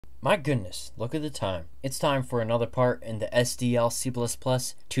My goodness, look at the time. It's time for another part in the SDL C++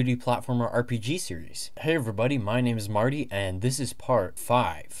 2D platformer RPG series. Hey everybody, my name is Marty and this is part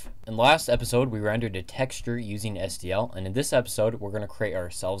 5. In the last episode we rendered a texture using SDL, and in this episode we're going to create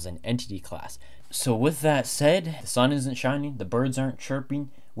ourselves an entity class. So with that said, the sun isn't shining, the birds aren't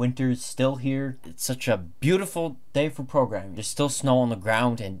chirping, winter's still here. It's such a beautiful day for programming. There's still snow on the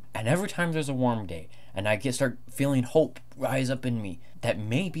ground, and every time there's a warm day and I start feeling hope rise up in me that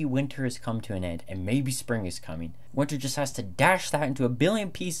maybe winter has come to an end and maybe spring is coming. Winter just has to dash that into a billion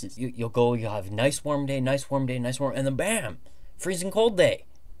pieces. You'll have nice warm day, and then bam, freezing cold day.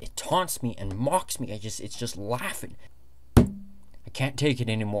 It taunts me and mocks me. It's just laughing. I can't take it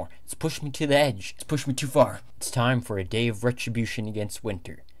anymore. It's pushed me to the edge. It's pushed me too far. It's time for a day of retribution against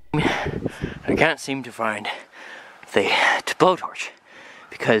winter. I can't seem to find the blowtorch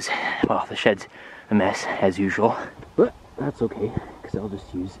because, well, the shed's a mess as usual. But that's okay, because I'll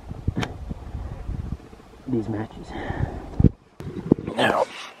just use these matches. Now,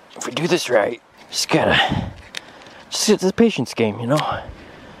 if we do this right, it's a patience game, you know?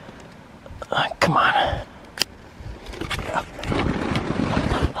 Come on.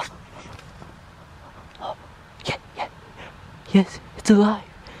 Yes, it's alive.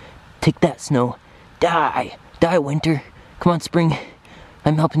 Take that, snow. Die, winter. Come on, spring.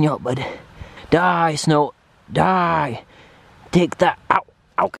 I'm helping you out, bud. Die, snow. Die. Take that.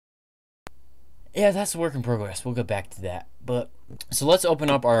 Ow. Yeah, that's a work in progress. We'll get back to that. So let's open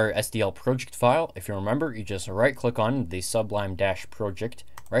up our SDL project file. If you remember, you just right-click on the Sublime-project.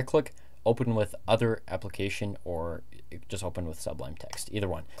 Right-click, open with other application, or just open with Sublime Text, either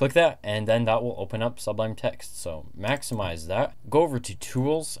one. Click that, and then that will open up Sublime Text. So maximize that. Go over to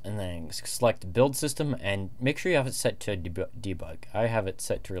Tools, and then select Build System, and make sure you have it set to debug. I have it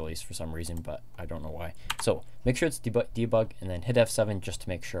set to release for some reason, but I don't know why. So make sure it's debug, and then hit F7 just to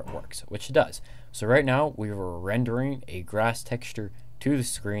make sure it works, which it does. So right now, we were rendering a grass texture to the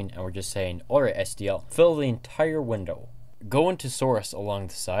screen, and we're just saying, alright SDL, fill the entire window. Go into source along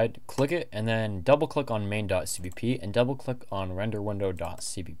the side, click it, and then double click on main.cpp and double click on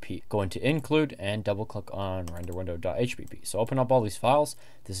renderwindow.cpp. Go into include and double click on renderwindow.hpp. So open up all these files.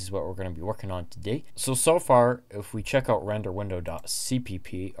 This is what we're going to be working on today. So far, if we check out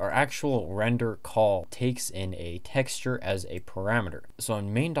renderwindow.cpp, our actual render call takes in a texture as a parameter. So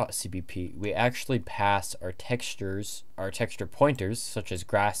in main.cpp, we actually pass our texture pointers, such as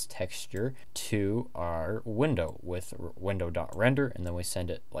grass texture, to our window with window.render, and then we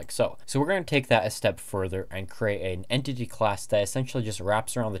send it like so. So we're going to take that a step further and create an entity class that essentially just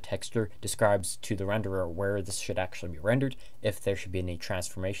wraps around the texture, describes to the renderer where this should actually be rendered, if there should be any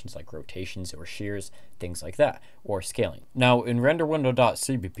transformations like rotations or shears, things like that, or scaling. Now in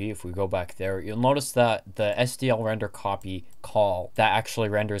renderwindow.cpp, if we go back there, you'll notice that the SDL render copy call that actually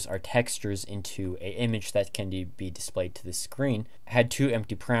renders our textures into an image that can be displayed to the screen had two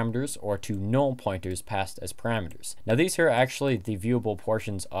empty parameters, or two null pointers passed as parameters. Now these here are actually the viewable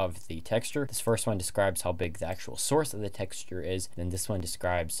portions of the texture. This first one describes how big the actual source of the texture is, and this one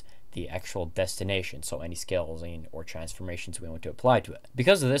describes the actual destination, so any scaling or transformations we want to apply to it.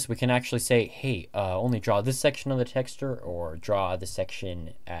 Because of this, we can actually say, hey, only draw this section of the texture, or draw the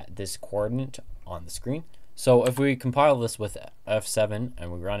section at this coordinate on the screen. So if we compile this with F7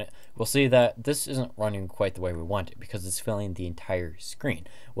 and we run it, we'll see that this isn't running quite the way we want it, because it's filling the entire screen.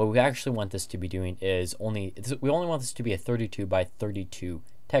 What we actually want this to be doing is we only want this to be a 32 by 32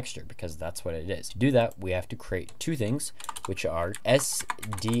 texture, because that's what it is. To do that, we have to create two things, which are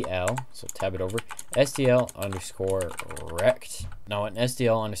SDL, so tab it over, SDL underscore rect. Now an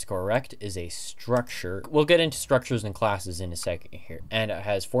SDL underscore rect is a structure. We'll get into structures and classes in a second here. And it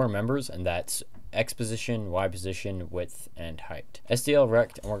has 4 members, and that's X position, Y position, width, and height. SDL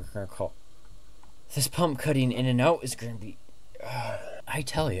rect, and we're going to call this pump cutting in and out is going to be, I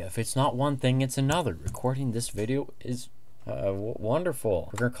tell you, if it's not one thing, it's another. Recording this video is wonderful.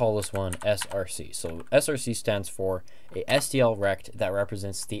 We're going to call this one SRC. So SRC stands for a SDL rect that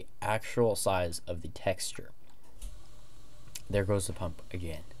represents the actual size of the texture. There goes the pump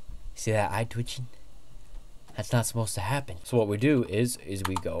again. See that eye twitching? That's not supposed to happen. So what we do is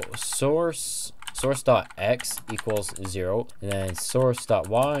we go source.x equals 0, and then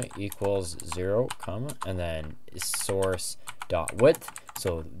source.y equals 0, comma, and then source.width.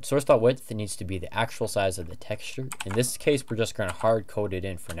 So source.width needs to be the actual size of the texture. In this case, we're just going to hard code it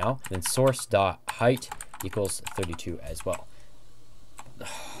in for now. Then source.height equals 32 as well.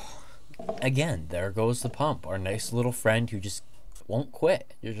 Again, there goes the pump, our nice little friend who just won't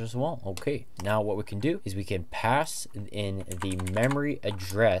quit. It just won't. Okay. Now what we can do is we can pass in the memory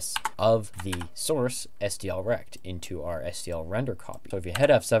address of the source SDL rect into our SDL render copy. So if you hit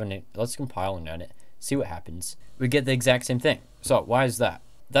F7, let's compile and run it, see what happens. We get the exact same thing. So why is that?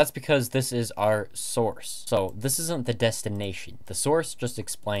 That's because this is our source. So this isn't the destination. The source just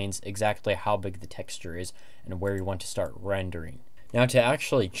explains exactly how big the texture is and where you want to start rendering. Now to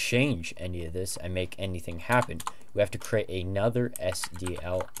actually change any of this and make anything happen, we have to create another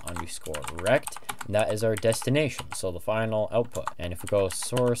SDL underscore rect, and that is our destination, so the final output. And if we go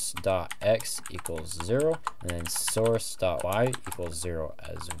source.x equals 0, and then source.y equals 0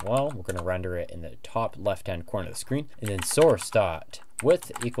 as well, we're going to render it in the top left hand corner of the screen, and then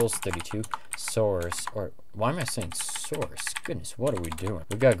source.width equals 32, source, or why am I saying source? Goodness, what are we doing?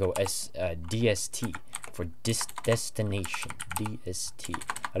 We gotta go DST for destination. DST.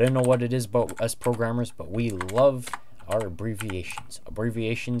 I don't know what it is about us programmers, but we love our abbreviations.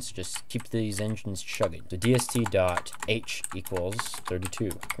 Abbreviations just keep these engines chugging. So DST.h equals 32.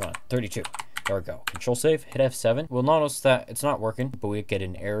 Come on, 32. There we go. Control save, hit F7. We'll notice that it's not working, but we get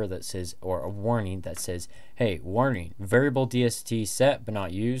an error that says, or a warning that says, hey, warning, variable DST set but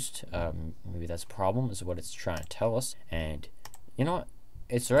not used. Maybe that's a problem, is what it's trying to tell us. And you know what?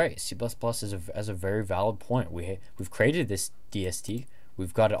 It's right. C++ is a very valid point. We've created this DST.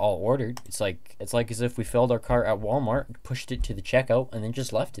 We've got it all ordered. It's like as if we filled our cart at Walmart, pushed it to the checkout, and then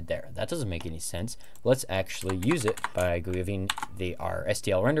just left it there. That doesn't make any sense. Let's actually use it by giving our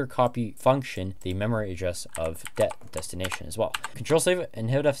SDL render copy function the memory address of destination as well. Control save it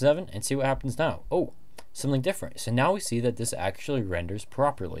and hit F7 and see what happens now. Oh, something different. So now we see that this actually renders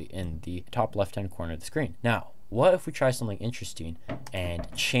properly in the top left-hand corner of the screen. Now, what if we try something interesting and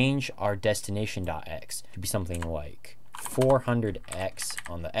change our destination.x to be something like 400x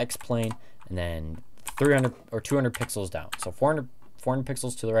on the x plane, and then 300 or 200 pixels down. So 400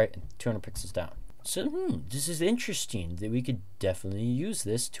 pixels to the right and 200 pixels down. So this is interesting, that we could definitely use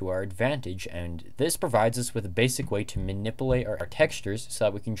this to our advantage, and this provides us with a basic way to manipulate our textures so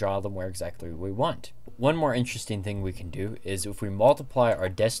that we can draw them where exactly we want. One more interesting thing we can do is if we multiply our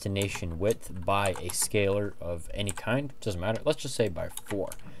destination width by a scalar of any kind, doesn't matter, let's just say by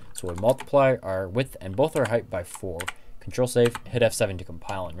 4. So we multiply our width and both our height by 4. Control save, hit F7 to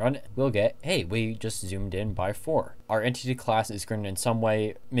compile and run it. We'll get, hey, we just zoomed in by 4. Our entity class is going to in some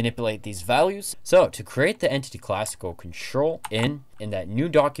way manipulate these values. So to create the entity class, go Control in that new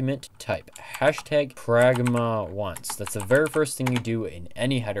document, type hashtag pragma once. That's the very first thing you do in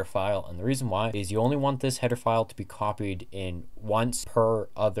any header file. And the reason why is you only want this header file to be copied in once per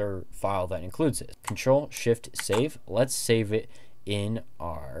other file that includes it. Control Shift Save. Let's save it in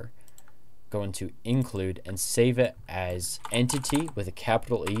our going to include and save it as entity with a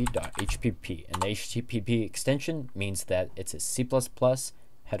capital E.hpp, and the HTTP extension means that it's a C++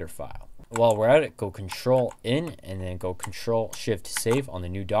 header file. While we're at it, go Control in and then go Control Shift Save on the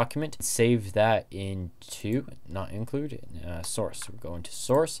new document. Save that into, not include, source. So we go into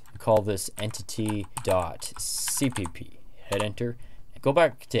source, call this entity.cpp, hit enter. Go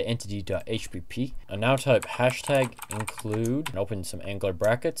back to entity.hpp and now type hashtag include and open some angular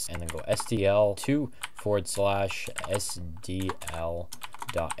brackets and then go SDL2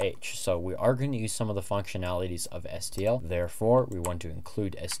 /SDL.h. So we are going to use some of the functionalities of SDL. Therefore, we want to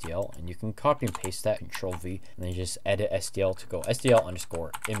include SDL, and you can copy and paste that, Control V, and then just edit SDL to go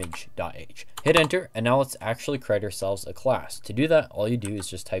SDL_image.h. Hit enter, and now let's actually create ourselves a class. To do that, all you do is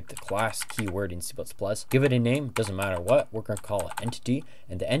just type the class keyword in C++, give it a name, doesn't matter what, we're going to call it entity,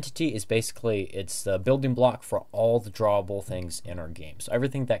 and the entity is basically, it's the building block for all the drawable things in our game. So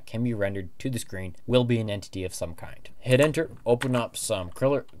everything that can be rendered to the screen will be an entity of some kind. Hit enter, open up some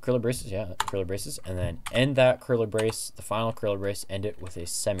curly braces, and then end that curly brace, the final curly brace, end it with a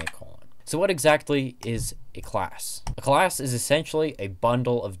semicolon. So what exactly is a class? A class is essentially a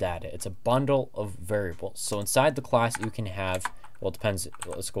bundle of data. It's a bundle of variables. So inside the class you can have, well, it depends,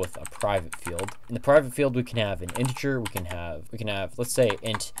 let's go with a private field. In the private field we can have an integer, we can have let's say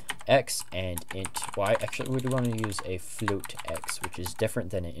int x and int y. Actually, we want to use a float x, which is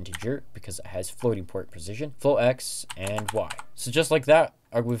different than an integer because it has floating point precision. Float x and y. So just like that,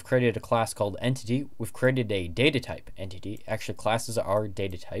 we've created a class called entity. We've created a data type entity. Actually, classes are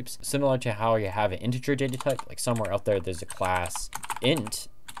data types. Similar to how you have an integer data type, like somewhere out there there's a class int,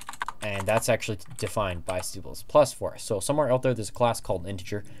 And that's actually defined by C++ for us. So somewhere out there's a class called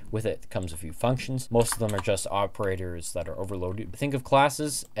integer. With it comes a few functions. Most of them are just operators that are overloaded. Think of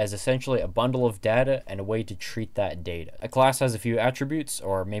classes as essentially a bundle of data and a way to treat that data. A class has a few attributes,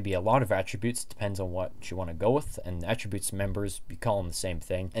 or maybe a lot of attributes, depends on what you want to go with. And attributes members, you call them the same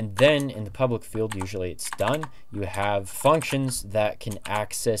thing. And then in the public field, usually it's done, you have functions that can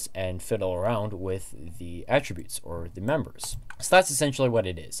access and fiddle around with the attributes or the members. So that's essentially what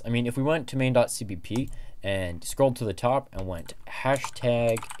it is. I mean, if we went to main.cpp and scrolled to the top and went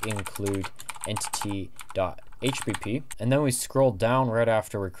hashtag include entity.hpp, and then we scrolled down right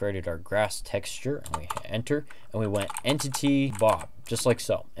after we created our grass texture and we hit enter, and we went entity Bob, just like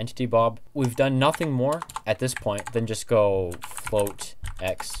so, entity Bob. We've done nothing more at this point than just go float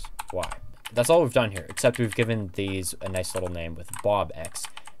x, y. That's all we've done here, except we've given these a nice little name with Bob X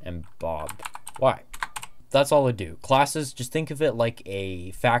and Bob Y. That's all they do. Classes, just think of it like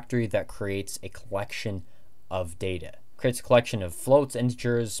a factory that creates a collection of data. Creates a collection of floats,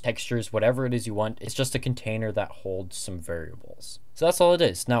 integers, textures, whatever it is you want. It's just a container that holds some variables. So that's all it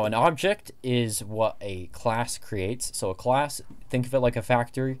is. Now, an object is what a class creates. So a class, think of it like a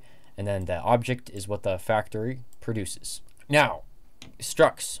factory, and then the object is what the factory produces. Now,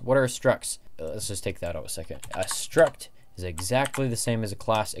 structs. What are structs? Let's just take that out a second. A struct is exactly the same as a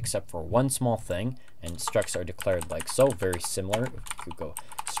class except for one small thing, and structs are declared like so, very similar. We could go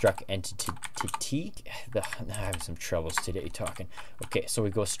struct entity. I'm having some troubles today talking. Okay, so we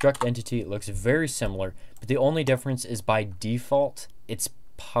go struct entity. It looks very similar, but the only difference is by default it's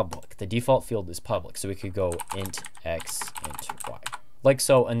public. The default field is public, so we could go int x, int y, like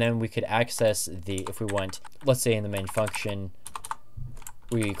so, and then we could access the, if we went, let's say in the main function,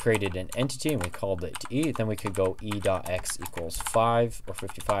 we created an entity and we called it e, then we could go e.x equals 5 or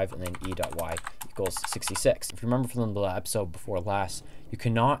 55, and then e.y equals 66. If you remember from the episode before last, you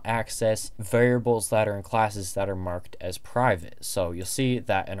cannot access variables that are in classes that are marked as private. So you'll see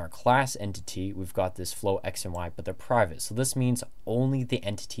that in our class entity, we've got this float x and y, but they're private. So this means only the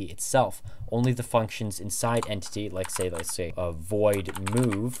entity itself, only the functions inside entity, like let's say a void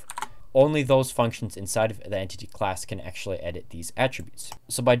move, only those functions inside of the entity class can actually edit these attributes.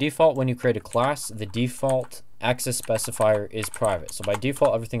 So by default, when you create a class, the default access specifier is private. So by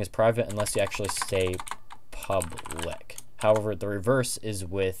default, everything is private unless you actually say public. However, the reverse is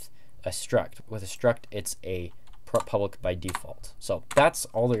with a struct. With a struct, it's a public by default. So that's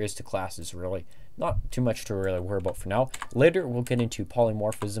all there is to classes, really. Not too much to really worry about for now. Later, we'll get into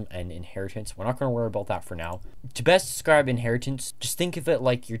polymorphism and inheritance. We're not going to worry about that for now. To best describe inheritance, just think of it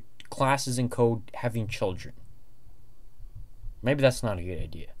like your classes in code having children. Maybe that's not a good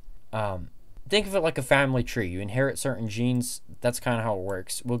idea. Think of it like a family tree. You inherit certain genes. That's kind of how it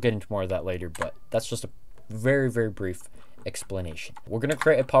works. We'll get into more of that later, but that's just a very, very brief explanation. We're going to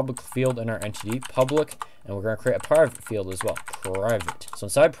create a public field in our entity, public, and we're going to create a private field as well, private. So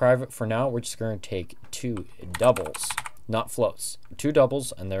inside private, for now, we're just going to take two doubles, not floats, two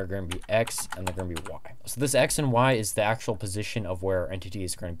doubles, and they're going to be x and they're going to be y. So this x and y is the actual position of where our entity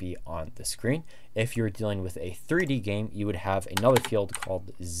is going to be on the screen. If you're dealing with a 3D game, you would have another field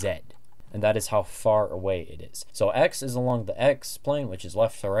called z, and that is how far away it is. So x is along the x plane, which is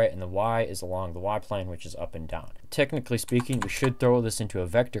left to right, and the y is along the y plane, which is up and down. Technically speaking, we should throw this into a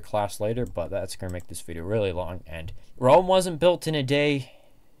vector class later, but that's going to make this video really long, and Rome wasn't built in a day,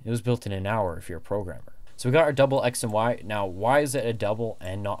 it was built in an hour if you're a programmer. So we got our double x and y. Now, why is it a double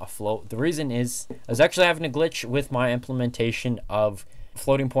and not a float? The reason is I was actually having a glitch with my implementation of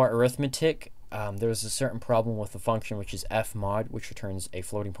floating point arithmetic. There was a certain problem with the function, which is fmod, which returns a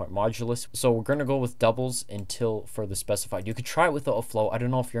floating point modulus. So we're going to go with doubles until further specified. You could try it without a float. I don't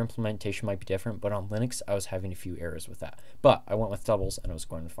know if your implementation might be different, but on Linux, I was having a few errors with that. But I went with doubles and it was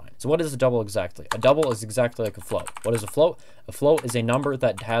going fine. So what is a double exactly? A double is exactly like a float. What is a float? A float is a number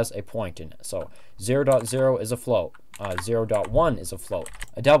that has a point in it. So 0.0 is a float. 0.1 is a float.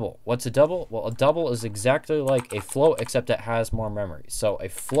 A double. What's a double? Well, a double is exactly like a float, except it has more memory. So a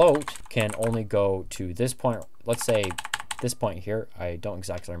float can only go to this point. Let's say this point here. I don't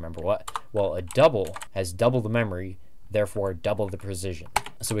exactly remember what. Well, a double has double the memory, therefore double the precision.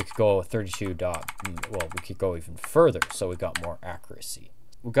 So we could go 32 dot, well, we could go even further, so we got more accuracy.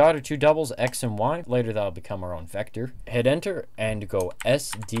 We got our two doubles, x and y. Later, that'll become our own vector. Hit enter and go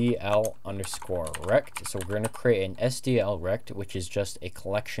SDL underscore rect. So we're going to create an SDL rect, which is just a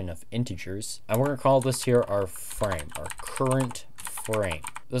collection of integers. And we're going to call this here our frame, our current frame.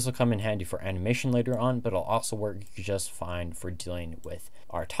 This will come in handy for animation later on, but it'll also work just fine for dealing with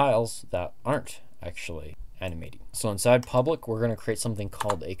our tiles that aren't actually animating. So inside public, we're going to create something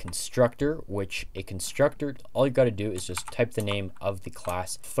called a constructor, which a constructor, all you got to do is just type the name of the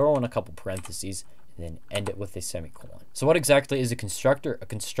class, throw in a couple parentheses, and then end it with a semicolon. So what exactly is a constructor? A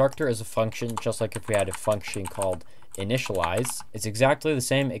constructor is a function, just like if we had a function called initialize. It's exactly the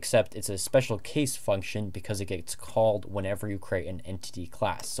same, except it's a special case function because it gets called whenever you create an entity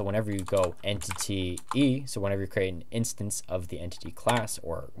class. So whenever you go entity E, so whenever you create an instance of the entity class,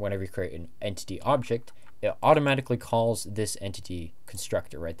 or whenever you create an entity object, it automatically calls this entity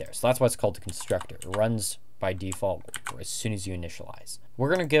constructor right there. So that's why it's called a constructor. It runs by default as soon as you initialize. We're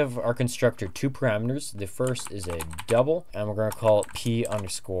going to give our constructor 2 parameters. The first is a double, and we're going to call it p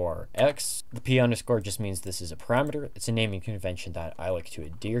underscore x. The p underscore just means this is a parameter. It's a naming convention that I like to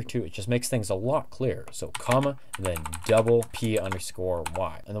adhere to. It just makes things a lot clearer. So comma, and then double p underscore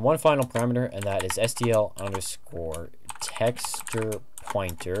y. And then one final parameter, and that is SDL underscore texture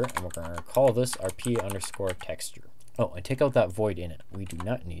pointer, and we're going to call this our p underscore texture. Oh, and take out that void in it. We do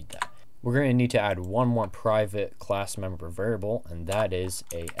not need that. We're going to need to add one more private class member variable, and that is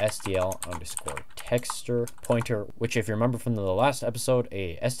a SDL underscore texture pointer, which if you remember from the last episode,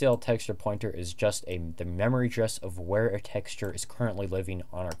 a SDL texture pointer is just the memory address of where a texture is currently living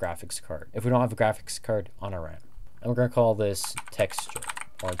on our graphics card, if we don't have a graphics card on our RAM. And we're going to call this texture,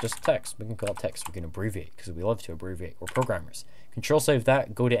 or just text. We can call it text. We can abbreviate because we love to abbreviate. We're programmers. Control save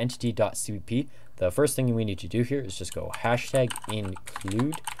that, go to entity.cpp. The first thing we need to do here is just go hashtag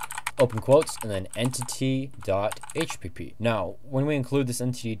include, open quotes, and then entity.hpp. Now, when we include this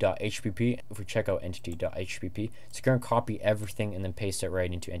entity.hpp, if we check out entity.hpp, it's going to copy everything and then paste it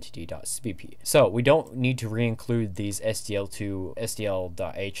right into entity.cpp. So we don't need to re-include these SDL2,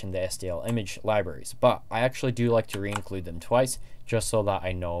 SDL.h, and the SDL image libraries, but I actually do like to re-include them twice, just so that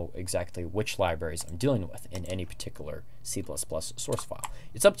I know exactly which libraries I'm dealing with in any particular C++ source file.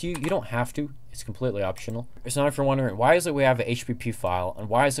 It's up to you. You don't have to. It's completely optional. So now if you're wondering, why is it we have a HPP file and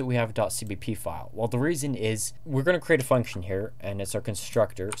why is it we have a .cpp file? Well, the reason is we're going to create a function here, and it's our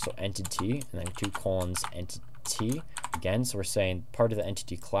constructor, so entity, and then 2 colons entity. Again, so we're saying part of the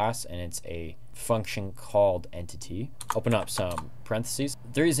entity class, and it's a function called entity. Open up some parentheses.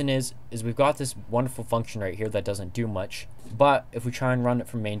 The reason is we've got this wonderful function right here that doesn't do much, but if we try and run it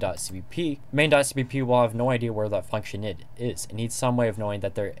from main.cpp will have no idea where that function is. It needs some way of knowing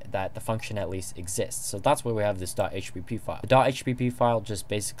that the function at least exists. So that's why we have this .hpp file. The .hpp file just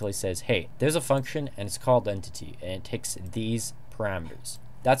basically says, hey, there's a function and it's called entity, and it takes these parameters.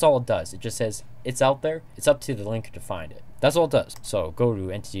 That's all it does. It just says it's out there. It's up to the linker to find it. That's all it does. So go to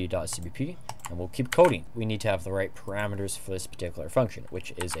entity.cpp and we'll keep coding. We need to have the right parameters for this particular function,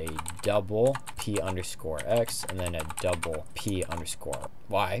 which is a double p underscore x, and then a double p underscore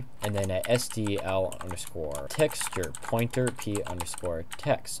y, and then a SDL underscore texture pointer p underscore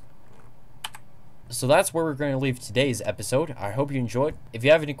text. So that's where we're going to leave today's episode. I hope you enjoyed. If you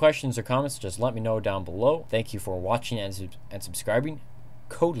have any questions or comments, just let me know down below. Thank you for watching and subscribing.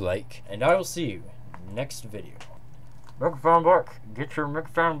 Code like, and I will see you next video. Microphone book. Get your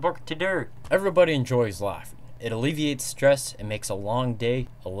microphone book today. Everybody enjoys laughing. It alleviates stress and makes a long day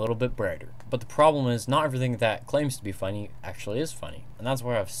a little bit brighter. But the problem is not everything that claims to be funny actually is funny. And that's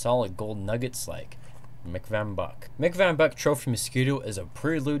where I have solid gold nuggets like McVan Buck. McVan Buck Trophy Mosquito is a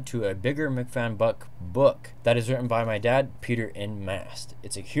prelude to a bigger McVan Buck book that is written by my dad, Peter N. Mast.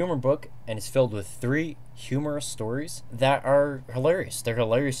 It's a humor book and it's filled with 3 humorous stories that are hilarious. They're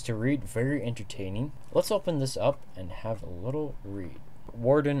hilarious to read, very entertaining. Let's open this up and have a little read.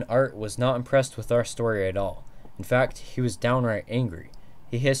 Warden Art was not impressed with our story at all. In fact, he was downright angry.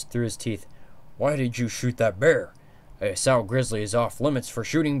 He hissed through his teeth, "Why did you shoot that bear? A sow grizzly is off limits for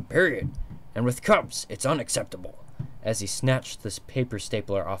shooting, period. And with cubs, it's unacceptable," as he snatched this paper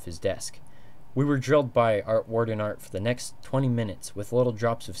stapler off his desk. We were drilled by Warden Art for the next 20 minutes, with little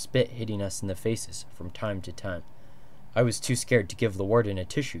drops of spit hitting us in the faces from time to time. I was too scared to give the warden a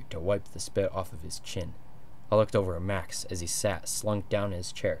tissue to wipe the spit off of his chin. I looked over at Max as he sat slunk down in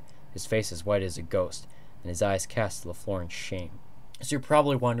his chair, his face as white as a ghost, and his eyes cast to the floor in shame. So you're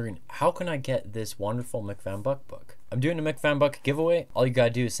probably wondering, how can I get this wonderful McVan Buck book? I'm doing a McVan Buck giveaway. All you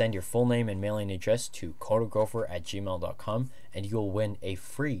gotta do is send your full name and mailing address to codergopher@gmail.com and you'll win a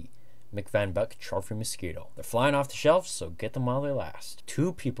free McVan Buck Trophy Mosquito. They're flying off the shelves, so get them while they last.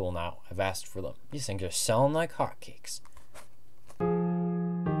 2 people now have asked for them. These things are selling like hotcakes.